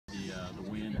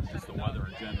just the weather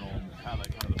in general and how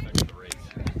that kind of affects the race?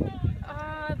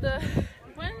 The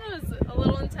wind was a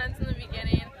little intense in the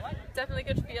beginning. Definitely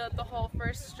could feel it the whole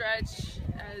first stretch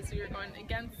as we were going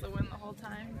against the wind the whole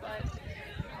time, but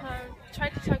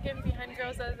tried to tuck in behind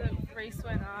girls as the race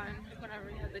went on whenever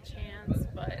we had the chance,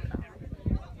 but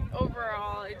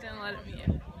overall it didn't let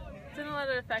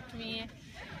it affect me,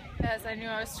 as I knew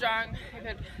I was strong. I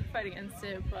could fight against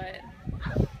it, but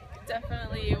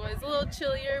definitely it was a little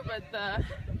chillier, but the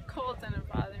cold didn't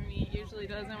bother me. It usually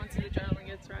doesn't once the adrenaline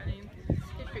gets running.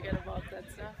 You forget about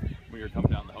that stuff. When you're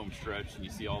coming down the home stretch and you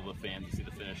see all the fans, you see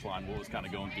the finish line, what was kind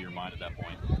of going through your mind at that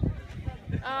point?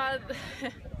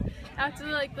 After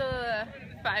like the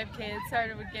 5K, it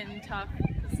started getting tough.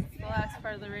 This is the last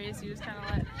part of the race. You just kind of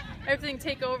let everything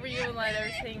take over you and let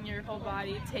everything, your whole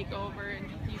body take over, and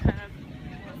you kind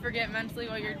of forget mentally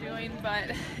what you're doing.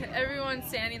 But everyone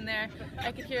standing there,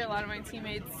 I could hear a lot of my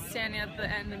teammates standing at the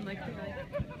end and like,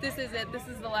 this is it, this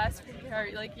is the last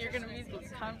part, like you're gonna be the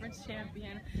conference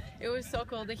champion. It was so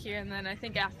cool to hear, and then I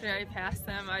think after I passed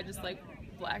them, I just like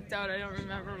blacked out. I don't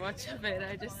remember much of it.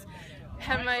 I just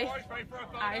had my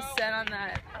eyes set on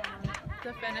that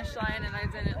the finish line, and I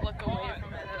didn't look away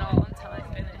from it at all until I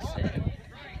finished it.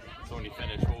 So when you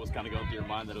finished, what was kind of going through your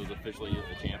mind that it was officially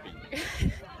the champion?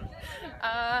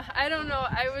 I don't know.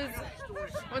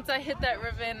 Once I hit that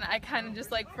ribbon, I kind of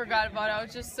just like forgot about it. I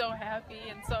was just so happy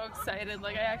and so excited.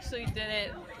 Like I actually did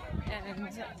it, and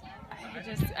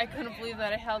I couldn't believe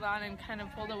that I held on and kind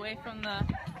of pulled away from the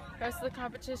rest of the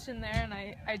competition there, and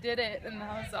I did it, and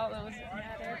that was all that was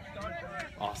mattered.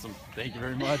 Awesome. Thank you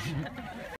very much.